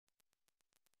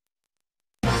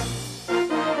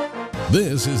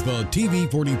This is the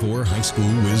TV44 High School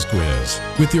Whiz Quiz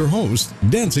with your host,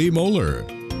 Nancy Moeller.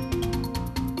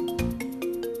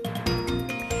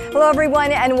 Hello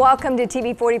everyone and welcome to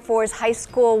TV44's High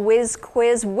School Whiz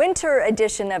Quiz Winter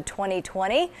Edition of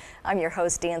 2020. I'm your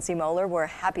host, Nancy Moeller. We're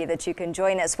happy that you can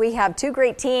join us. We have two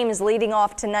great teams leading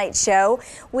off tonight's show.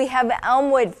 We have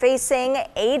Elmwood facing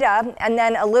Ada, and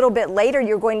then a little bit later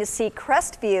you're going to see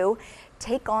Crestview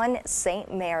take on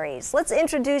St. Mary's. Let's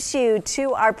introduce you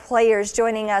to our players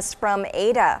joining us from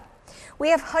Ada. We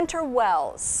have Hunter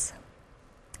Wells,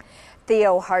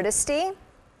 Theo Hardesty,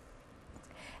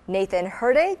 Nathan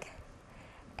Herdig,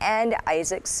 and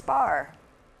Isaac Spar.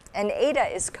 And Ada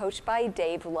is coached by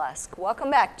Dave Lusk. Welcome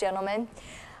back, gentlemen.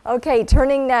 Okay,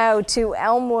 turning now to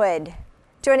Elmwood.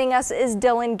 Joining us is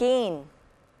Dylan Geen,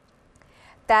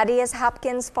 Thaddeus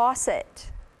Hopkins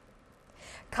Fawcett,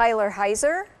 Kyler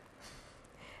Heiser,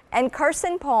 and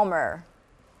Carson Palmer.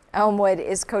 Elmwood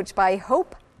is coached by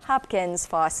Hope Hopkins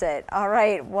Fawcett. All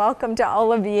right, welcome to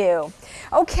all of you.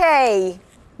 Okay,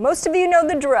 most of you know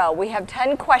the drill. We have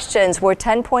 10 questions. We're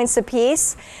 10 points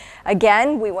apiece.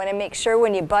 Again, we want to make sure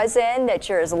when you buzz in that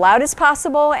you're as loud as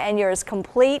possible and you're as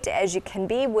complete as you can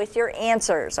be with your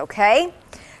answers, okay?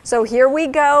 So here we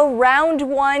go, round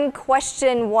one,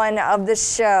 question one of the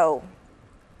show.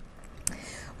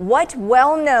 What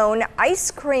well-known ice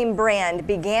cream brand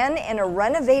began in a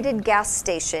renovated gas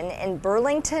station in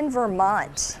Burlington,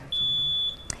 Vermont?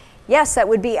 Yes, that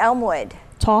would be Elmwood.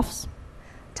 Toffs.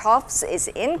 Toffs is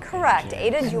incorrect.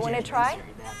 Ada, do you want to try?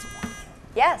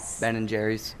 Yes. Ben &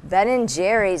 Jerry's. Ben &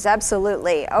 Jerry's,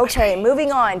 absolutely. Okay,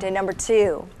 moving on to number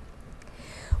two.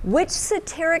 Which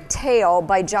satiric tale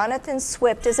by Jonathan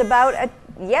Swift is about a...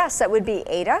 Yes, that would be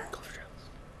Ada.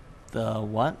 The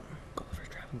what?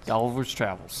 Gulliver's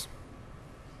Travels.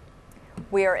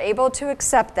 We are able to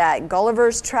accept that.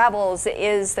 Gulliver's Travels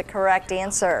is the correct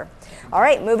answer. All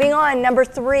right, moving on. Number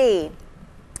three.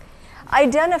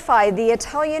 Identify the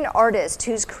Italian artist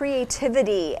whose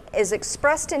creativity is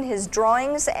expressed in his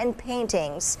drawings and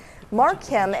paintings. Mark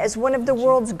him as one of the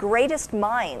world's greatest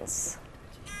minds.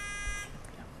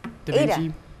 Da Vinci.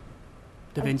 Ada.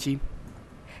 Da Vinci.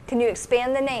 Can you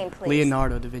expand the name, please?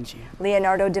 Leonardo da Vinci.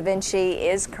 Leonardo da Vinci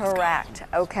is correct.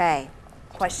 Okay.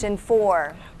 Question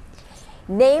four.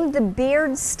 Name the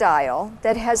beard style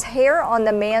that has hair on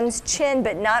the man's chin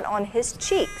but not on his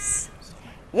cheeks.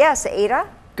 Yes, Ada?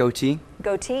 Goatee.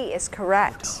 Goatee is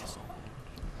correct.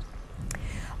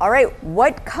 All right.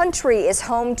 What country is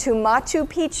home to Machu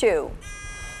Picchu?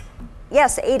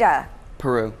 Yes, Ada?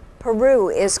 Peru. Peru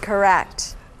is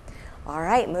correct. All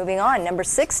right, moving on. Number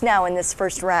six now in this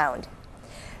first round.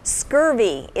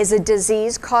 Scurvy is a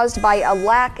disease caused by a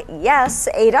lack, yes,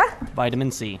 Ada?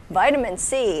 Vitamin C. Vitamin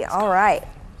C, all right.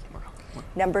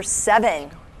 Number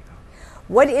seven.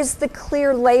 What is the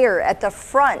clear layer at the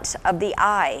front of the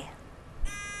eye?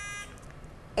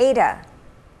 Ada?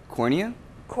 Cornea.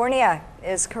 Cornea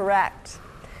is correct.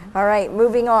 All right,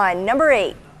 moving on. Number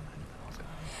eight.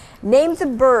 Name the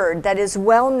bird that is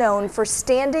well known for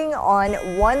standing on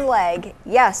one leg.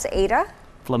 Yes, Ada?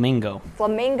 Flamingo.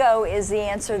 Flamingo is the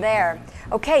answer there.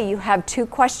 Okay, you have two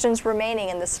questions remaining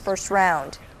in this first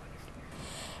round.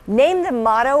 Name the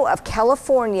motto of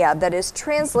California that is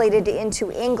translated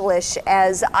into English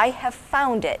as I have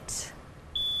found it.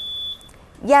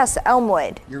 Yes,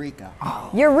 Elmwood. Eureka. Oh.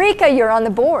 Eureka, you're on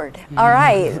the board. All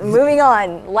right, moving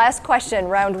on. Last question,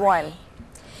 round one.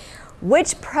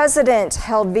 Which president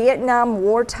held Vietnam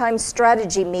wartime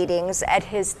strategy meetings at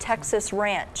his Texas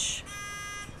ranch?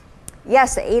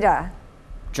 Yes, Ada.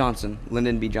 Johnson.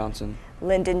 Lyndon B. Johnson.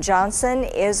 Lyndon Johnson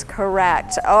is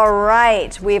correct. All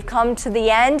right, we've come to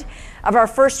the end of our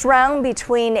first round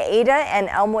between Ada and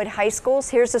Elmwood High Schools.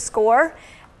 Here's the score.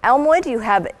 Elmwood, you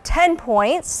have 10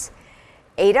 points.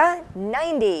 Ada,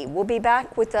 90. We'll be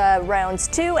back with rounds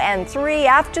 2 and 3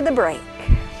 after the break.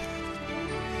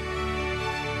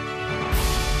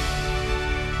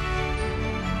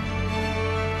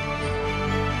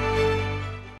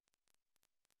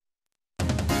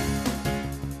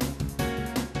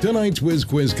 Tonight's Whiz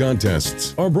Quiz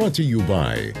contests are brought to you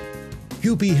by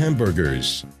Kewpie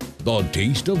Hamburgers, the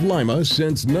taste of Lima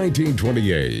since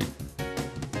 1928.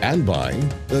 And by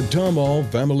the Tom All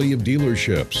family of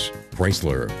dealerships,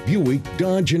 Chrysler, Buick,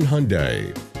 Dodge, and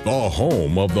Hyundai, the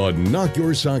home of the Knock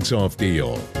Your Socks Off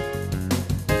deal.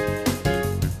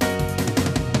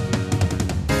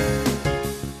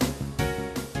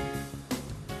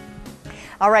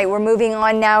 All right, we're moving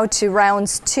on now to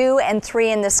rounds 2 and 3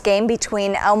 in this game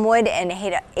between Elmwood and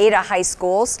Ada High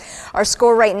Schools. Our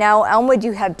score right now, Elmwood,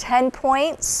 you have 10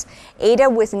 points. Ada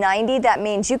with 90. That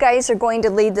means you guys are going to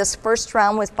lead this first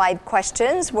round with 5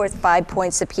 questions worth 5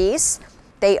 points apiece.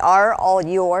 They are all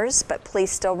yours, but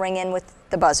please still ring in with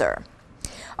the buzzer.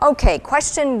 Okay,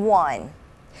 question 1.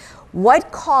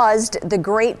 What caused the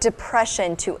Great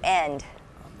Depression to end?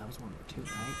 That was World War II,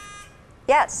 right?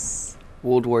 Yes,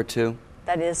 World War II.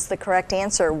 that is the correct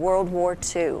answer, World War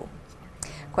II.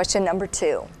 Question number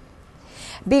 2.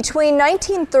 Between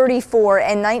 1934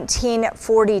 and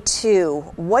 1942,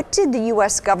 what did the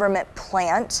U.S. government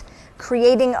plant,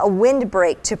 creating a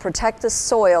windbreak to protect the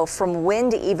soil from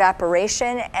wind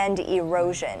evaporation and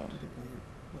erosion?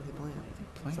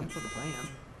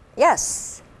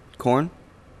 Yes. Corn.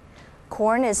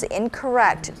 Corn is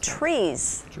incorrect.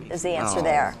 Trees is the answer Oh.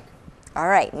 there. All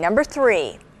right, number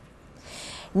 3.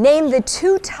 Name the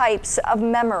 2 types of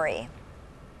memory.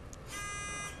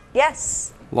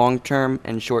 Yes, Long-term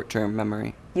and short-term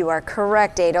memory. you are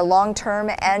correct, Ada.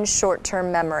 Long-term and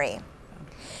short-term memory.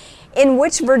 In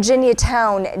which Virginia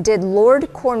town did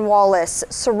Lord Cornwallis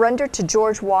surrender to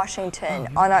George Washington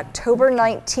on October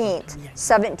 19th,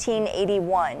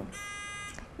 1781?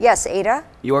 Yes, Ada?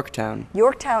 Yorktown.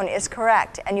 Yorktown is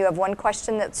correct, and you have 1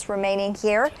 question that's remaining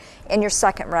here in your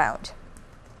second round.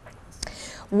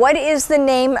 What is the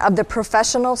name of the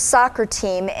professional soccer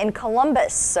team in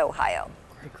Columbus, Ohio?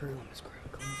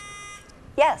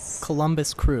 Yes.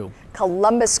 Columbus Crew.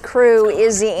 Columbus Crew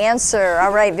is the answer.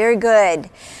 All right, very good.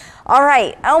 All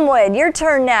right, Elmwood, your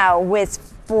turn now with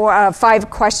 5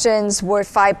 questions worth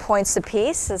 5 points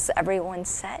apiece. Is everyone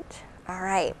set? All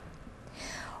right.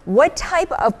 What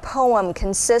type of poem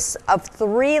consists of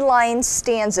 3-line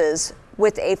stanzas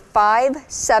with a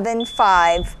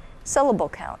 5-7-5 syllable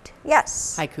count?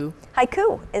 Yes. Haiku.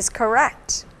 Haiku is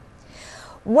correct.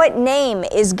 What name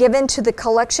is given to the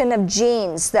collection of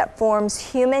genes that forms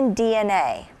human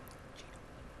DNA?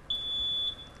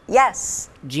 Yes.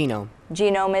 Genome.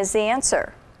 Genome is the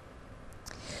answer.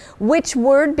 Which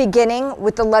word beginning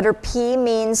with the letter P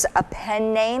means a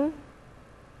pen name?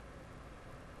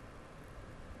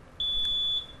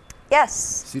 Yes.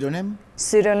 Pseudonym?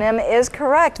 Pseudonym is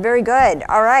correct. Very good.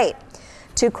 All right.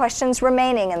 2 questions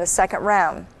remaining in the second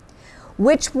round.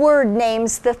 Which word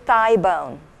names the thigh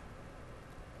bone?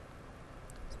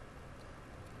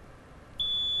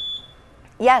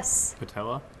 Yes.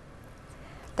 Patella?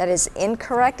 That is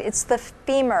incorrect. It's the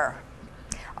femur.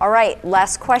 All right,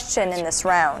 last question in this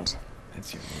round.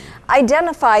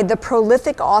 Identify the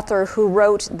prolific author who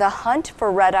wrote The Hunt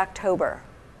for Red October.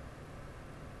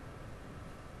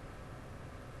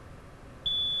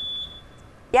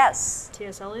 Yes.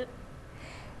 T.S. Eliot.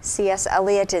 C.S.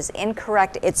 Eliot is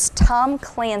incorrect. It's Tom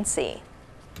Clancy.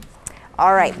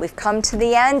 All right, we've come to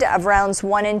the end of rounds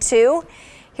 1 and 2.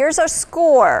 Here's our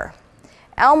score.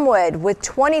 Elmwood with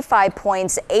 25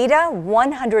 points, Ada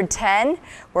 110.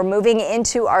 We're moving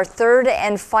into our third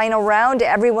and final round.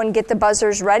 Everyone get the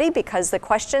buzzers ready because the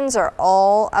questions are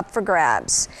all up for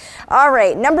grabs. All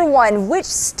right, number 1, which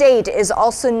state is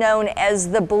also known as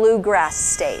the Bluegrass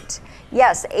State?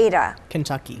 Yes, Ada.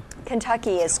 Kentucky.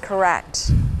 Kentucky is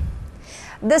correct.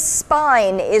 The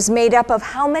spine is made up of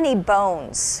how many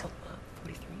bones?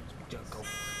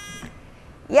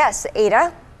 Yes,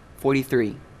 Ada.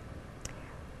 43.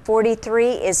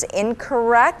 43 is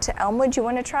incorrect. Elmwood, you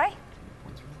want to try?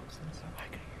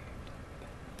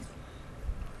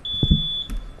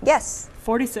 Yes.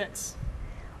 46.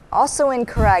 Also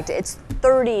incorrect. It's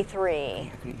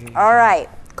 33. All right.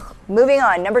 Moving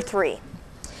on. Number 3.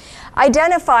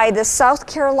 Identify the South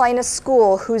Carolina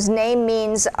school whose name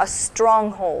means a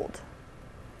stronghold.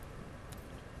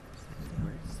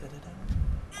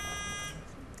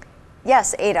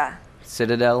 Yes, Ada.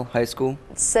 Citadel High School.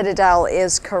 Citadel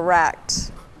is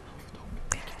correct.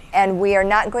 And we are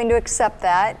not going to accept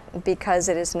that because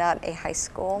it is not a high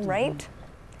school, right?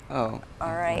 Oh.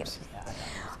 All right.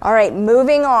 All right,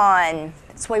 moving on.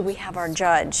 That's why we have our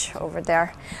judge over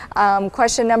there.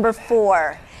 Question number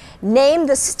 4. Name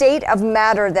the state of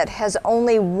matter that has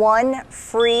only one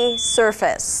free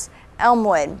surface.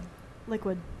 Elmwood.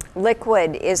 Liquid.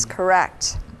 Liquid is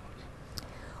correct.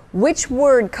 Which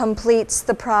word completes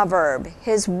the proverb?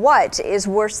 His what is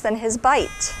worse than his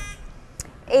bite?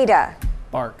 Ada.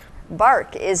 Bark.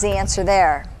 Bark is the answer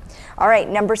there. All right,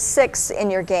 number 6 in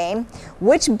your game.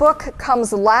 Which book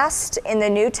comes last in the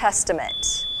New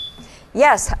Testament?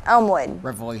 Yes, Elmwood.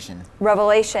 Revelation.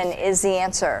 Revelation is the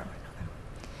answer.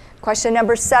 Question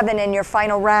number 7 in your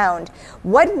final round.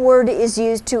 What word is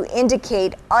used to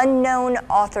indicate unknown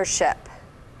authorship?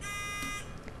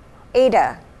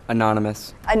 Ada.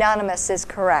 Anonymous. Anonymous is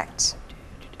correct.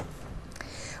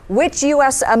 Which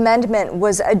U.S. amendment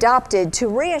was adopted to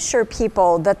reassure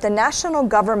people that the national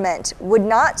government would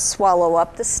not swallow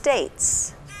up the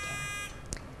states?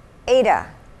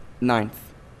 Ada. 9th.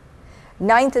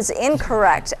 9th is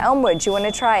incorrect. Elmwood, do you want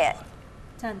to try it?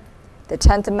 10th. The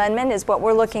 10th Amendment is what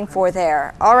we're looking for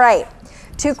there. All right,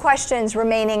 2 questions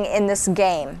remaining in this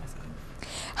game.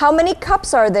 How many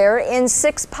cups are there in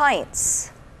 6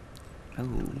 pints?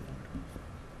 Oh.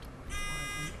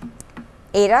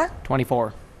 Ada?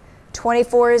 24.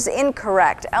 24 is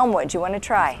incorrect. Elmwood, do you want to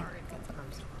try?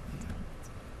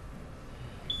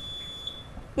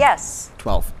 Yes.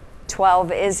 12.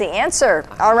 12 is the answer.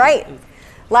 All right.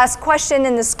 Last question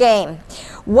in this game.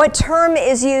 What term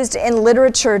is used in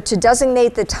literature to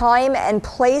designate the time and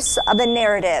place of a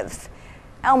narrative?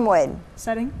 Elmwood.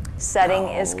 Setting. Setting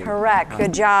is correct.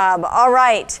 Good job. All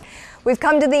right. We've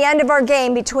come to the end of our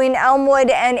game between Elmwood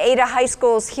and Ada High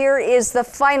Schools. Here is the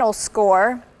final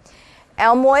score.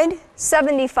 Elmwood,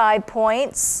 75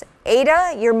 points.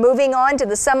 Ada, you're moving on to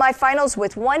the semifinals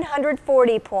with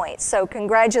 140 points. So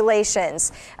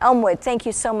congratulations. Elmwood, thank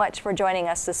you so much for joining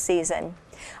us this season.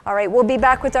 All right, we'll be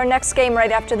back with our next game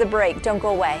right after the break. Don't go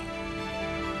away.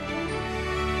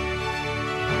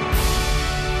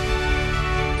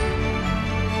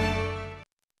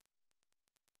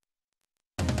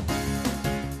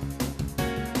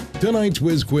 Tonight's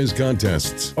Whiz Quiz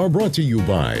contests are brought to you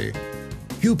by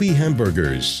Huppy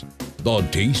Hamburgers, the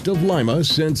taste of Lima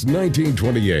since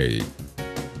 1928.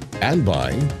 And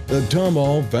by the Tom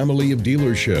All family of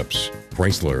dealerships,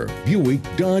 Chrysler, Buick,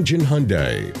 Dodge, and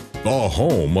Hyundai, the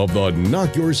home of the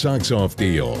Knock Your Socks Off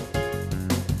deal.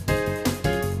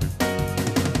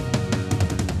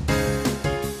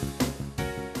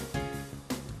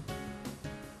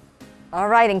 All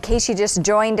right, in case you just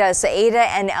joined us, Ada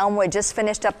and Elmwood just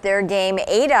finished up their game.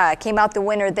 Ada came out the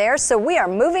winner there, so we are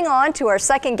moving on to our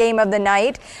second game of the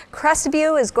night.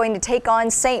 Crestview is going to take on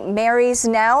St. Mary's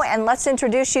now, and let's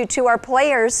introduce you to our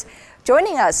players.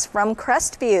 Joining us from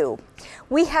Crestview,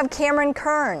 we have Cameron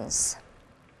Kearns,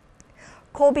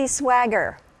 Colby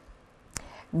Swagger,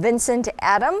 Vincent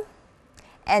Adam,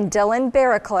 and Dylan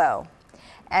Barraclough.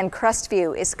 And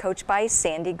Crestview is coached by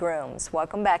Sandy Grooms.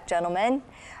 Welcome back, gentlemen.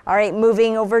 All right,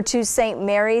 moving over to St.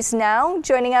 Mary's now.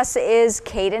 Joining us is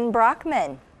Caden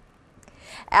Brockman,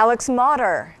 Alex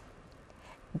Motter,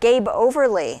 Gabe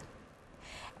Overly,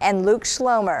 and Luke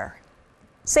Schlomer.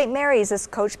 St. Mary's is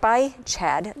coached by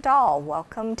Chad Dahl.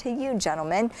 Welcome to you,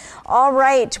 gentlemen. All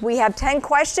right, we have 10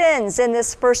 questions in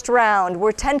this first round.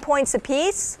 We're 10 points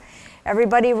apiece.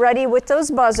 Everybody ready with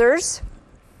those buzzers?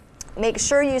 Make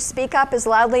sure you speak up as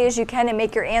loudly as you can and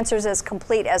make your answers as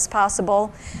complete as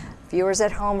possible. Viewers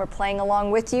at home are playing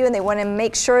along with you, and they want to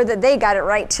make sure that they got it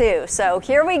right too. So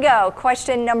here we go.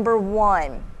 Question number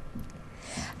 1.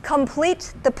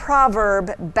 Complete the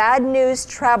proverb, bad news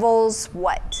travels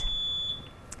what?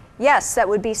 Yes, that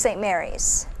would be St.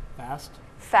 Mary's. Fast.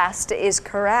 Fast is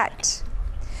correct.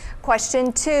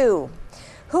 Question 2.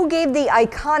 Who gave the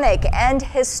iconic and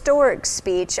historic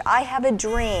speech, I Have a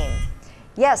Dream?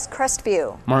 Yes,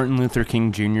 Crestview. Martin Luther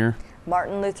King Jr.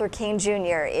 Martin Luther King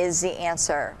Jr. is the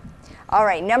answer. All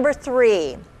right, number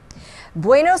 3.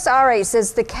 Buenos Aires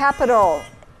is the capital.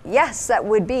 Yes, that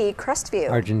would be Crestview.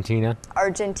 Argentina.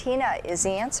 Argentina is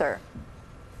the answer.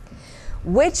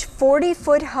 Which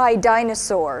 40-foot high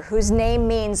dinosaur, whose name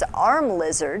means arm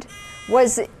lizard,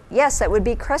 was, yes, that would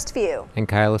be Crestview.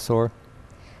 Ankylosaur.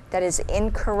 That is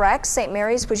incorrect. St.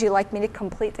 Mary's, would you like me to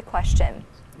complete the question?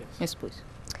 Yes, please.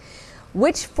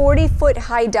 Which 40-foot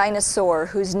high dinosaur,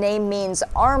 whose name means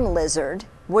arm lizard,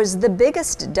 was the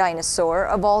biggest dinosaur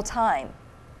of all time?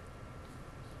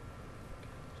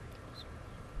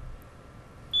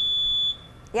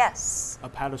 Yes.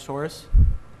 Apatosaurus.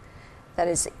 That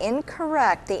is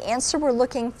incorrect. The answer we're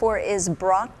looking for is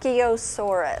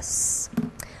Brachiosaurus.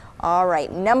 All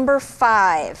right, number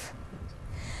 5.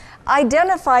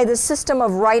 Identify the system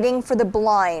of writing for the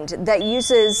blind that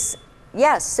uses,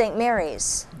 yes, St.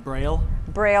 Mary's. Braille.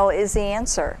 Braille is the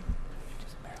answer.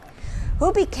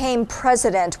 Who became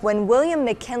president when William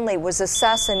McKinley was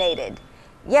assassinated?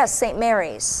 Yes, St.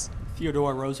 Mary's.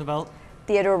 Theodore Roosevelt.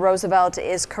 Theodore Roosevelt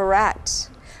is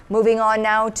correct. Moving on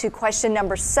now to question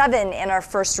number 7 in our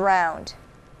first round.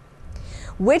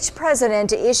 Which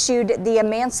president issued the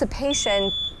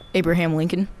Emancipation? Abraham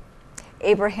Lincoln.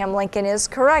 Abraham Lincoln is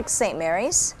correct, St.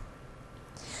 Mary's.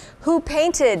 Who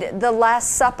painted The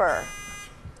Last Supper?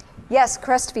 Yes,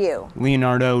 Crestview.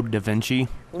 Leonardo da Vinci.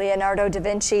 Leonardo da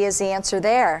Vinci is the answer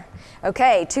there.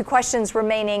 Okay, 2 questions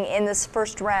remaining in this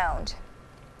first round.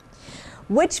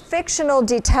 Which fictional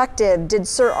detective did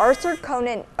Sir Arthur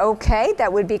Conan, okay,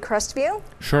 that would be Crestview.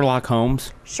 Sherlock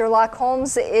Holmes. Sherlock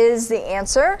Holmes is the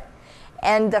answer.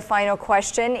 And the final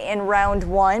question in round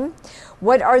 1.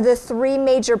 What are the 3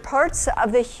 major parts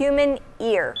of the human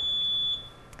ear?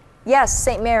 Yes,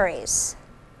 St. Mary's.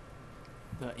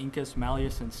 The incus,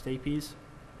 malleus, and stapes.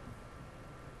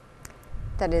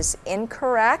 That is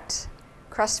incorrect.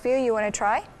 Crestview, you want to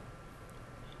try?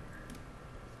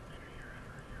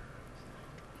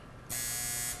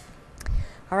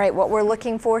 All right, what we're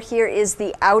looking for here is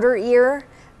the outer ear,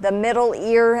 the middle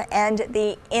ear, and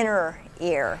the inner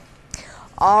ear.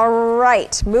 All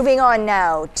right, moving on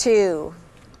now to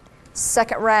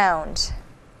second round.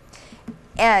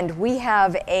 And we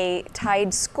have a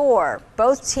tied score,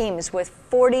 both teams with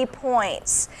 40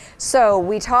 points. So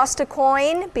we tossed a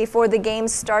coin before the game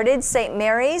started. St.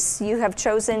 Mary's, you have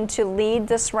chosen to lead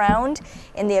this round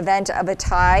in the event of a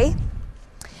tie.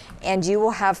 And you will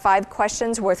have 5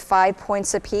 questions worth 5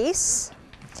 points apiece.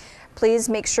 Please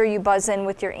make sure you buzz in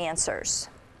with your answers.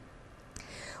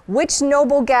 Which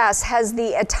noble gas has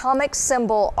the atomic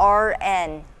symbol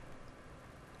Rn?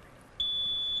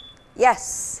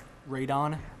 Yes.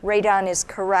 Radon. Radon is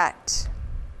correct.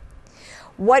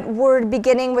 What word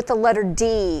beginning with the letter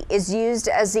D is used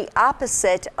as the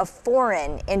opposite of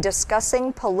foreign in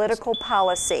discussing political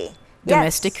policy?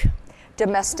 Domestic. Yes.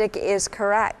 Domestic is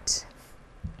correct.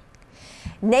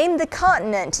 Name the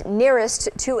continent nearest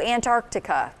to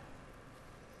Antarctica.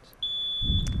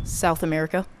 South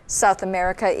America. South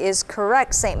America is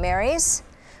correct, St. Mary's.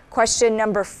 Question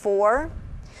number 4.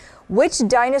 Which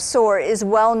dinosaur is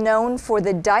well known for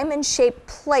the diamond-shaped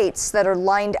plates that are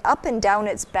lined up and down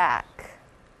its back?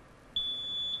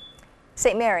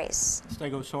 St. Mary's.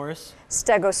 Stegosaurus.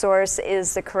 Stegosaurus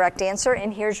is the correct answer,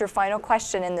 and here's your final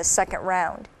question in the second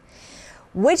round.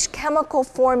 Which chemical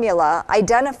formula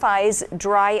identifies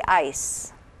dry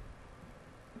ice?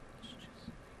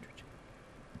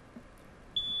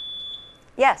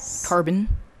 Yes. Carbon.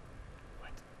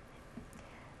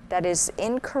 That is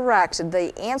incorrect.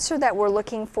 The answer that we're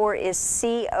looking for is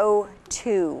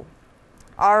CO2.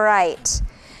 All right.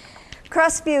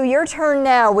 Crestview, your turn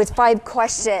now with 5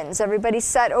 questions. Everybody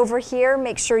set over here.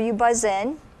 Make sure you buzz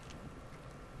in.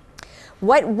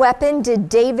 What weapon did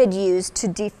David use to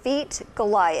defeat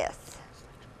Goliath?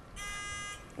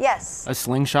 Yes. A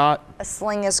slingshot. A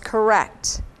sling is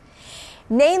correct.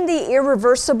 Name the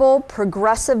irreversible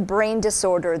progressive brain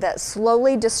disorder that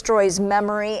slowly destroys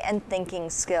memory and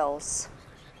thinking skills.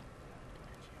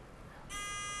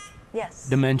 Yes.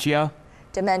 Dementia.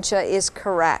 Dementia is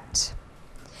correct.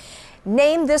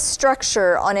 Name this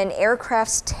structure on an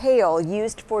aircraft's tail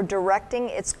used for directing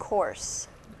its course.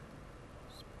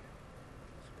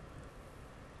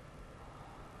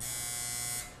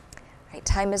 All right,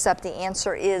 time is up. The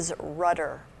answer is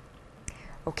rudder.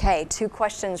 Okay, 2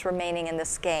 questions remaining in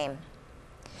this game.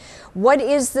 What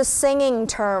is the singing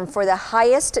term for the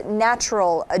highest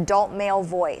natural adult male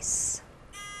voice?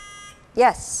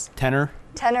 Yes. Tenor.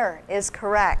 Tenor is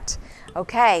correct.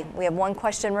 Okay, we have 1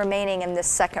 question remaining in this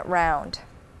second round.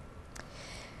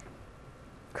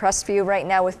 Crestview right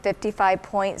now with 55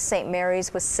 points, St.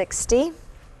 Mary's with 60.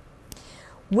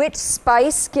 Which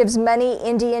spice gives many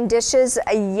Indian dishes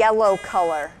a yellow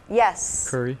color? Yes.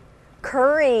 Curry.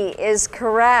 Curry is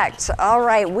correct. All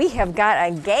right, we have got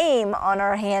a game on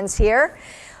our hands here.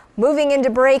 Moving into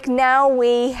break now,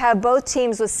 we have both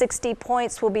teams with 60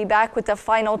 points. We'll be back with the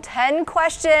final 10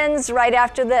 questions right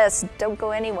after this. Don't go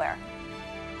anywhere.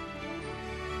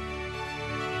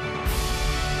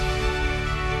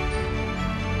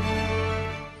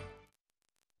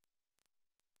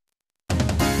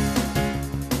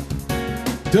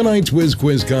 Tonight's Whiz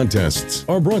Quiz contests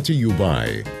are brought to you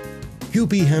by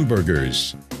Huppy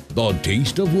Hamburgers, the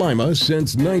taste of Lima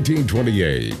since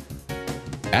 1928.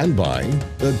 And by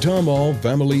the Tom All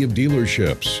family of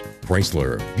dealerships,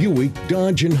 Chrysler, Buick,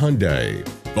 Dodge, and Hyundai,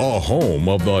 the home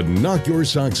of the Knock Your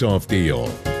Socks Off deal.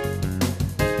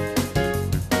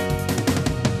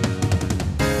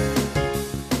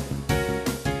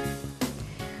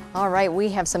 All right, we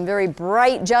have some very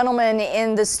bright gentlemen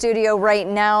in the studio right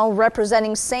now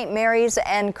representing St. Mary's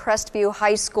and Crestview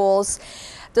High Schools.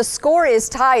 The score is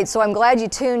tied, so I'm glad you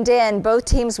tuned in. Both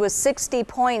teams with 60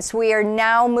 points. We are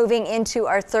now moving into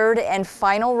our third and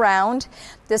final round.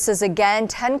 This is again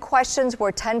 10 questions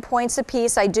worth 10 points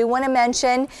apiece. I do want to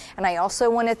mention, and I also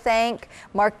want to thank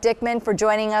Mark Dickman for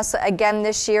joining us again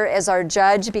this year as our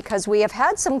judge, because we have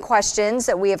had some questions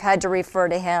that we have had to refer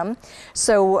to him.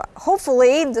 So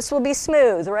hopefully this will be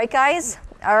smooth, right guys?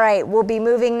 All right, we'll be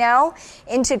moving now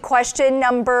into question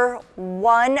number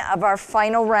 1 of our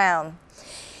final round.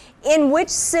 In which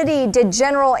city did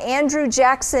General Andrew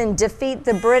Jackson defeat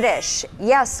the British?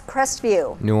 Yes,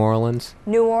 Crestview. New Orleans.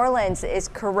 New Orleans is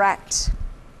correct.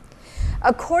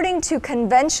 According to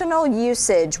conventional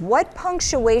usage, what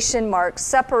punctuation mark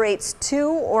separates two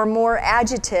or more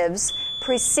adjectives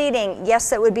preceding,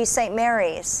 yes, that would be St.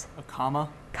 Mary's? A comma.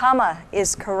 Comma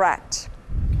is correct.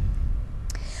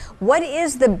 What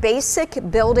is the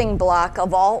basic building block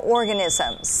of all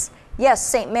organisms? Yes,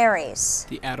 St. Mary's.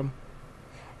 The atom.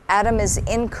 Atom is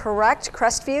incorrect.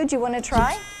 Crestview, do you want to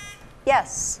try?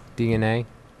 Yes. DNA.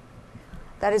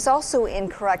 That is also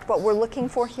incorrect. What we're looking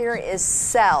for here is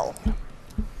cell.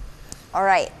 All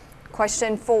right,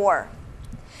 question 4.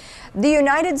 The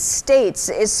United States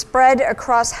is spread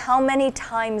across how many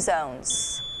time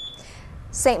zones?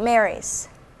 St. Mary's.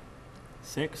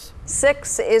 6.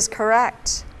 6 is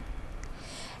correct.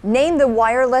 Name the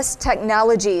wireless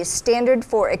technology standard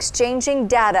for exchanging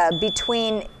data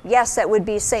between, yes, that would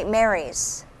be St.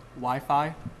 Mary's.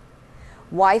 Wi-Fi.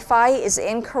 Wi-Fi is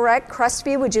incorrect.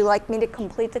 Crestview, would you like me to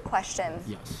complete the question?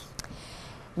 Yes.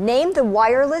 Name the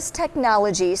wireless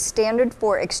technology standard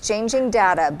for exchanging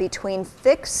data between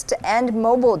fixed and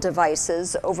mobile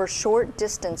devices over short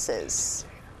distances.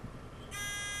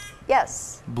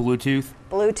 Yes. Bluetooth.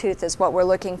 Bluetooth is what we're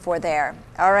looking for there.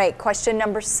 All right, question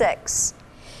number 6.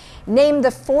 Name the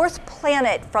 4th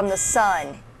planet from the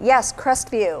sun. Yes,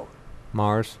 Crestview.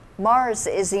 Mars. Mars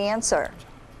is the answer.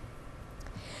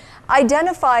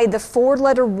 Identify the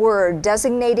 4-letter word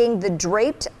designating the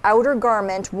draped outer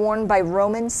garment worn by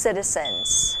Roman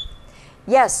citizens.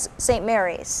 Yes, St.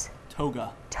 Mary's.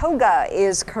 Toga. Toga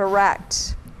is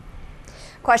correct.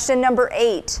 Question number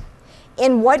 8.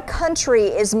 In what country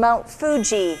is Mount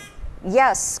Fuji?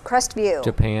 Yes, Crestview.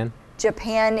 Japan.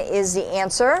 Japan is the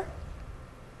answer.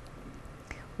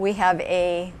 We have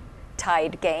a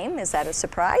tied game. Is that a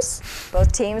surprise?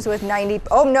 Both teams with 90.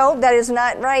 Oh, no, that is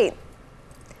not right.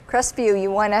 Crestview,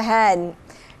 you went ahead.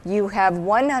 You have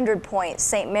 100 points.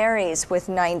 St. Mary's with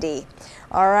 90.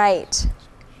 All right.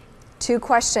 2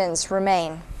 questions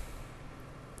remain.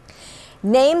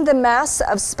 Name the mass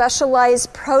of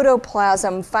specialized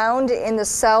protoplasm found in the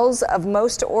cells of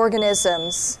most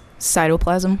organisms.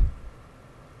 Cytoplasm.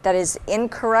 That is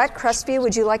incorrect. Crestview,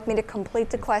 would you like me to complete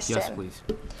the question? Yes, please.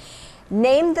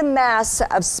 Name the mass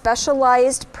of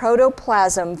specialized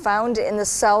protoplasm found in the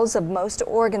cells of most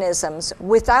organisms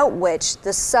without which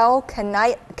the cell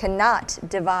cannot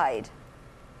divide.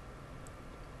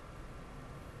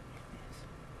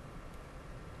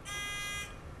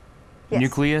 Yes.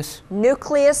 Nucleus.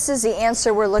 Nucleus is the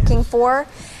answer we're looking for.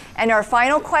 And our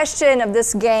final question of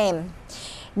this game.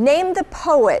 Name the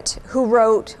poet who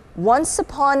wrote Once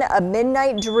Upon a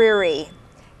Midnight Dreary.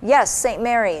 Yes, St.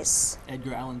 Mary's.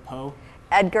 Edgar Allan Poe.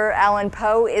 Edgar Allan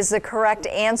Poe is the correct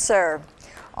answer.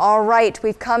 All right,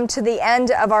 we've come to the end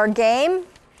of our game,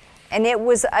 and it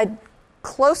was a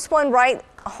close one right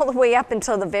all the way up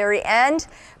until the very end,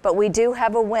 but we do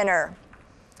have a winner.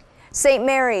 St.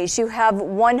 Mary's, you have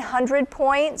 100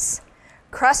 points.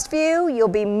 Crestview, you'll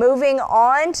be moving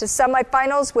on to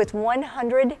semifinals with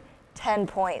 110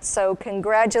 points. So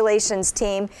congratulations,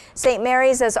 team. St.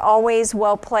 Mary's, as always,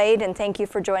 well played, and thank you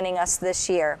for joining us this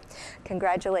year.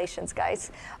 Congratulations,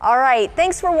 guys. All right,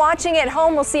 thanks for watching at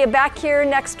home. We'll see you back here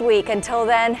next week. Until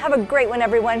then, have a great one,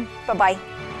 everyone. Bye-bye.